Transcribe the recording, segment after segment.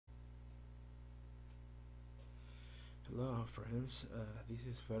Hello, friends. This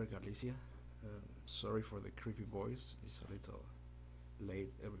is Galicia. Sorry for the creepy voice. It's a little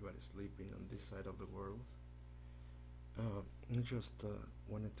late. Everybody's sleeping on this side of the world. I just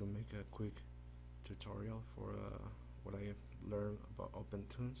wanted to make a quick tutorial for what I learned about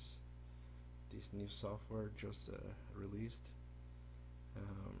Opentoonz. This new software just released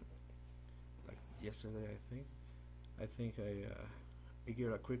like yesterday, I think. I give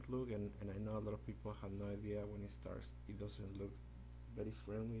it a quick look, and I know a lot of people have no idea when it starts. It doesn't look very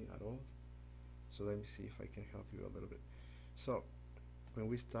friendly at all. So let me see if I can help you a little bit. So when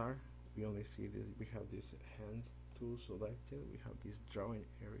we start, we only see this. We have this hand tool selected. We have this drawing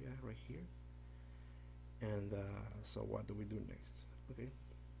area right here. And so what do we do next? Okay.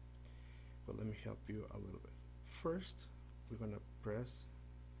 Well, let me help you a little bit. First, we're gonna press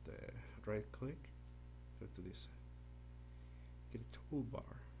the right click. Go to this. Get a toolbar.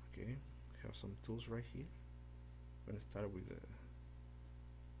 Okay. We have some tools right here. I'm gonna start with the.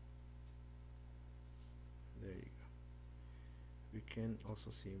 There you go. We can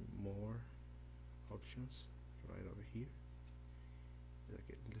also see more options right over here.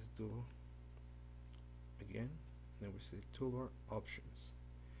 Okay, let's do again. Then we see toolbar options.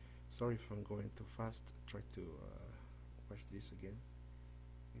 Sorry if I'm going too fast. Try to watch this again.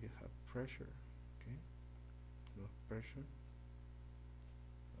 You have pressure. Okay. No pressure.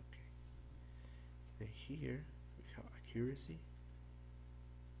 Okay. Then here we have accuracy.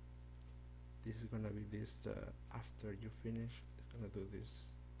 This is gonna be this after you finish. It's gonna do this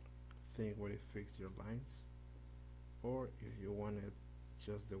thing where it fixes your lines, or if you want it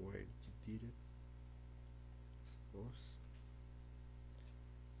just the way you did it, suppose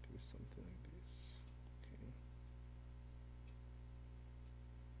do something like this. Okay.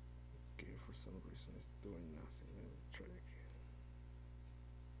 Okay. For some reason it's doing nothing. Let me try again.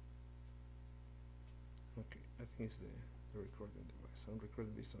 Okay. I think it's the recording device. I'm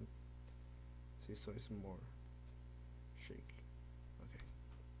recording this on. See, so it's more shaky. Okay.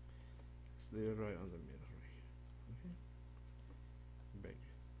 Let's leave it right on the middle right here. Okay. Big.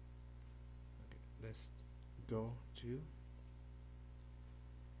 Okay. Let's go to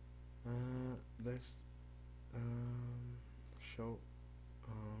let's show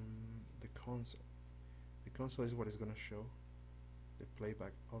the console. The console is what is gonna show the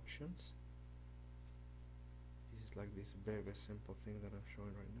playback options. This is like this very simple thing that I'm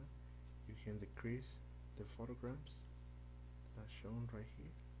showing right now. You can decrease the photograms that are shown right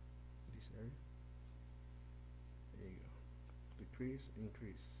here in this area. There you go. Decrease,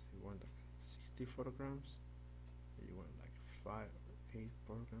 increase. You want like 60 photograms, or you want like 5 or 8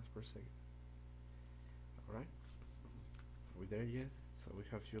 photograms per second. Alright? Are we there yet? So we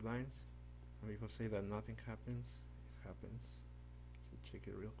have few lines, and we can say that nothing happens. It happens. So check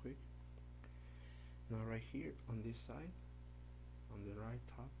it real quick. Now right here on this side, on the right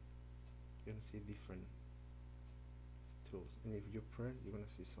top, you're gonna see different tools, and if you press, you're gonna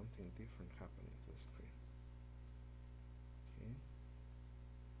see something different happening to the screen. Okay,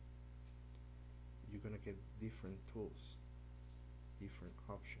 you're gonna get different tools, different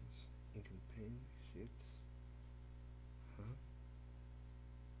options. You can paint sheets,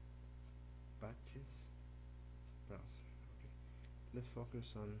 batches, browser. Okay, let's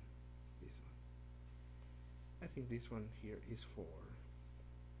focus on this one. I think this one here is for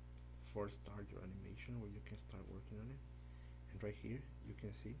start your animation, where you can start working on it. And right here you can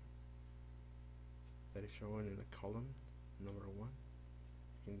see that is showing in the column number 1.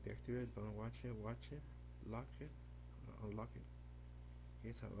 You can deactivate, don't watch it, lock it, unlock it.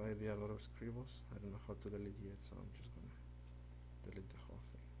 Yes, I did a lot of scribbles. I don't know how to delete yet, so I'm just gonna delete the whole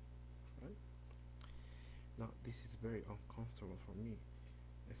thing. Right? Now this is very uncomfortable for me,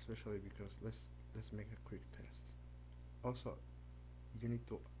 especially because let's make a quick test. Also, you need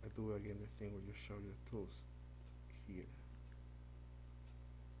to do again the thing where you show your tools here.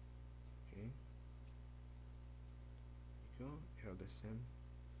 Okay. You go. You have the same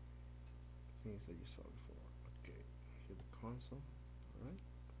things that you saw before. Okay. Here the console. Alright.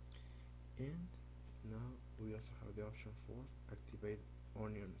 And now we also have the option for activate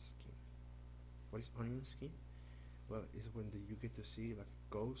onion skin. What is onion skin? Well, it's when you get to see like a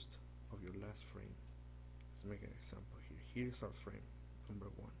ghost of your last frame. Let's make an example here. Here's our frame number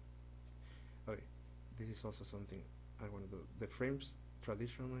 1. Okay, this is also something I want to do. The frames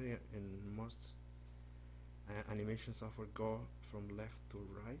traditionally in most animation software go from left to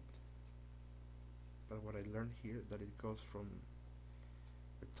right, but what I learned here that it goes from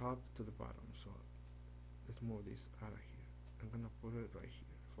the top to the bottom. So let's move this out of here. I'm gonna put it right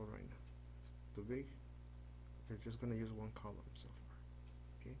here for right now. It's too big. We're just gonna use one column so far.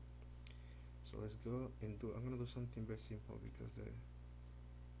 Okay, So let's go and do, I'm gonna do something very simple because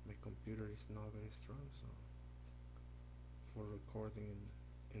my computer is not very strong, so for recording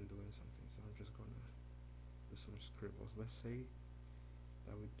and doing something. So I'm just gonna do some scribbles. Let's say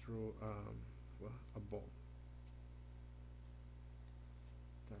that we drew well, a ball.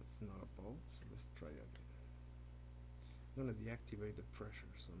 That's not a ball, so let's try again. I'm gonna deactivate the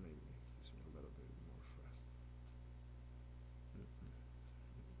pressure, so maybe it's a little bit more fast.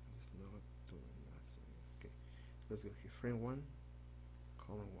 It's not doing nothing. Okay, let's go here. Frame 1,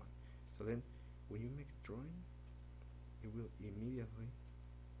 column 1. So then, when you make a drawing, it will immediately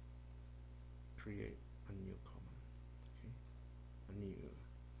create a new column. Okay, a new.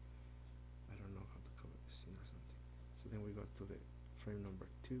 I don't know how to call it, scene or something. So then we go to the frame number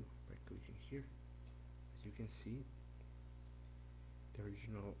 2 by clicking here. As you can see, the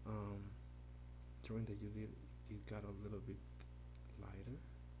original drawing that you did, it got a little bit lighter.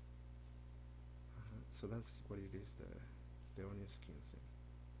 So that's what it is, the onion skin thing.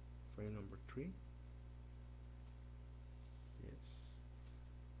 Frame number 3. Yes.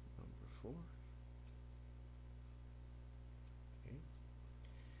 Number 4. Okay.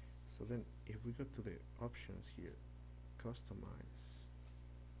 So then if we go to the options here, customize.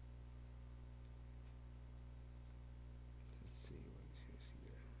 Let's see what it says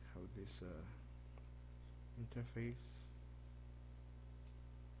here. How this interface.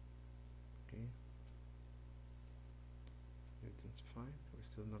 Okay. Everything's fine. We're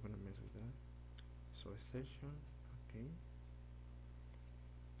still not gonna mess with that. So a session. Okay.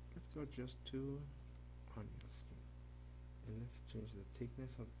 Let's go just to onion skin. And let's change the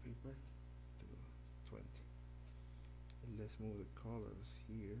thickness of the paper to 20. And let's move the colors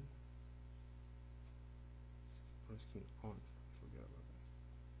here. On skin on. Forget about that.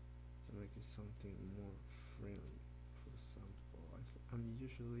 To make it something more friendly. For example, I'm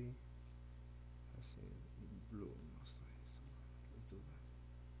usually using blue mostly. So let's do that.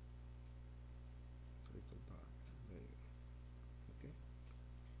 So it's a dark. There you go. Okay.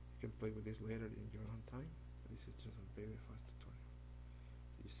 You can play with this later in your own time. This is just a very fast tutorial.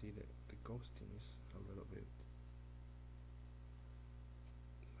 So you see that the ghosting is a little bit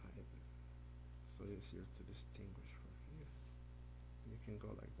lighter, so it's easier to distinguish from here. You can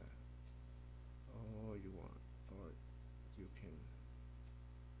go like that all you want, or you can.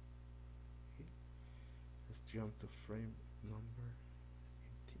 Okay. Let's jump to frame number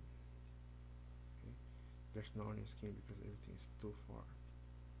 18. Okay. There's no onion skin because everything is too far.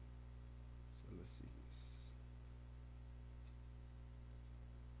 So let's see this.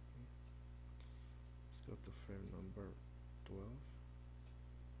 Okay. Let's go to frame number 12.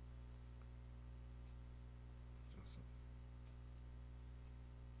 Just this is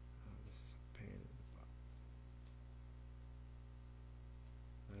a pain in the butt.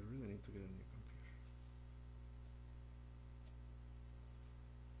 I really need to get a new computer.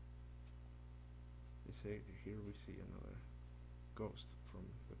 They say here we see another ghost from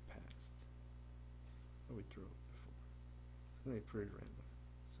the past that we drew before. It's gonna be pretty random.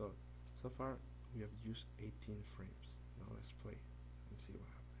 So far we have used 18 frames. Now let's play and see what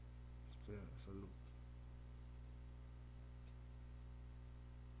happens. Let's play as a loop.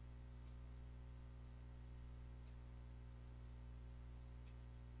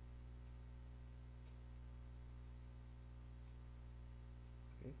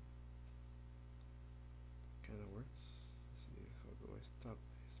 Okay. Kinda works. Let's see, how do I stop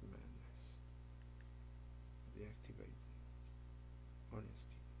this madness? Deactivate onion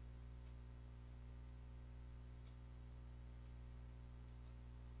skin.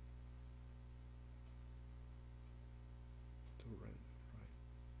 To render, right?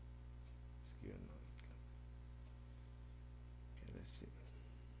 Let's give it another click. Okay, let's see.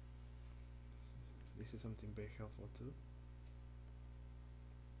 This is something very helpful too.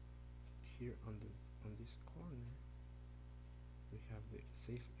 Here on this corner we have the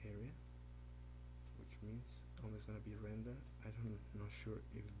safe area, which means only is gonna be rendered. I'm not sure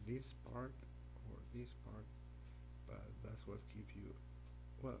if this part or this part, but that's what keep you,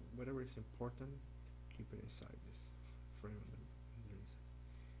 well, whatever is important, keep it inside this frame underneath.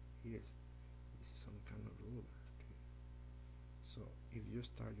 This is some kind of ruler. Okay. So if you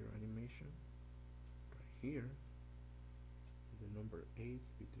start your animation right here, the number 8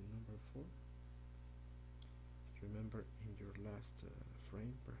 between number 4, remember in your last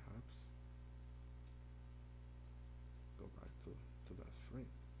frame perhaps go back to that frame.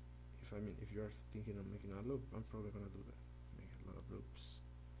 If you are thinking of making a loop, I'm probably gonna do that, make a lot of loops.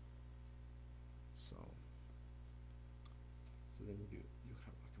 So then you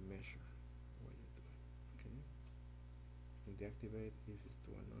have like a measure what you're doing. Okay, you can deactivate if it's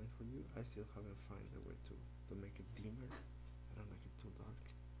too annoying for you. I still haven't found a way to make it dimmer. I don't like it too dark.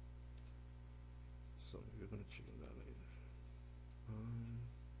 So we're gonna check that later.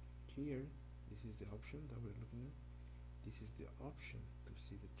 Here, this is the option that we're looking at. This is the option to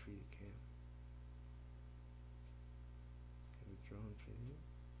see the 3D cam. Can we draw in 3D?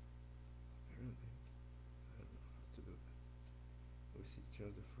 Apparently. I don't know how to do that. We see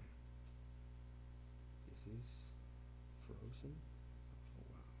just the frame. This is frozen. Oh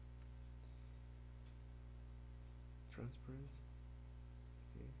wow. Transparent.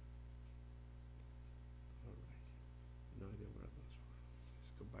 Okay. Alright. No idea what are those for.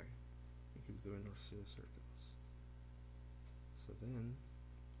 Let's go back and keep doing our silly circles. So then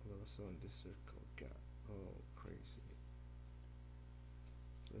all of a sudden this circle got all crazy.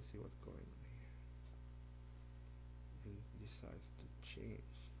 Let's see what's going on here. And decides to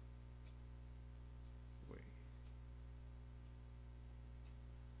change way.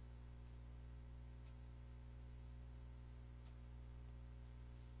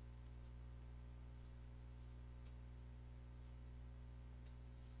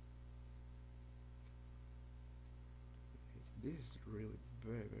 This is really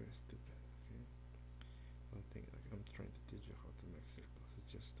very stupid. Okay, don't think like I'm trying to teach you how to make circles.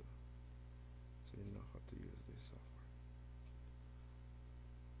 It's just so you know how to use this software.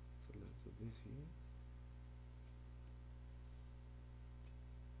 So let's do this here.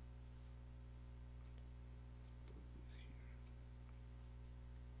 Let's put this here.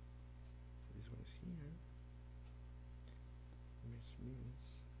 So this one is here, which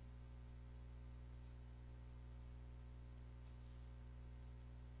means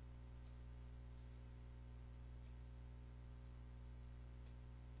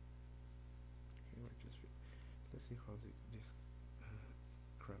let's see how this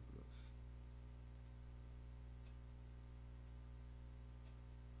crab looks.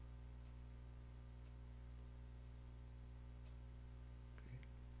 Okay.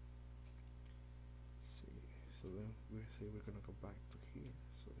 See, so then we say we're gonna go back to here.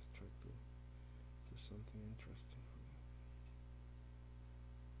 So let's try to do something interesting for that.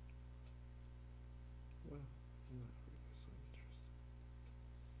 Well, not really so interesting.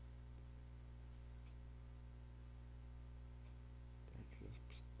 They're just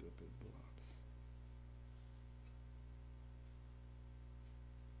stupid blobs.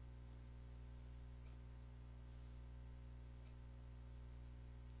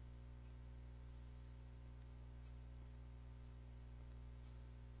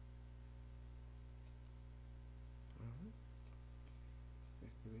 Alright,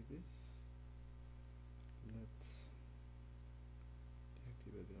 let's activate this. Let's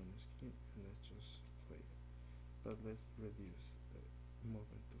deactivate it on the screen and let's just play it. But let's reduce the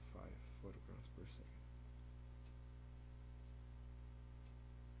movement to 5 photographs per second.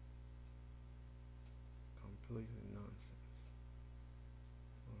 Completely nonsense.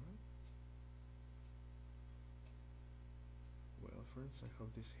 Alright. Well friends, I hope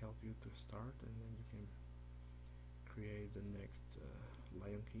this helped you to start, and then you can create the next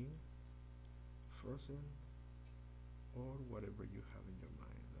Lion King, Frozen, or whatever you have in your mind.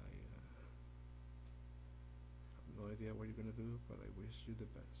 I have no idea what you're gonna do, but I wish you the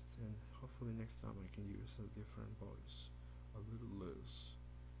best, and hopefully next time I can use a different voice, a little less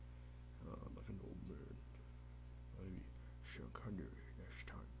like an old man. Maybe Sean Connery next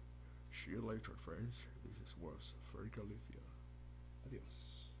time. See you later friends. This was for Galicia.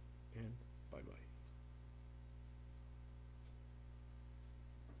 Adios and bye bye.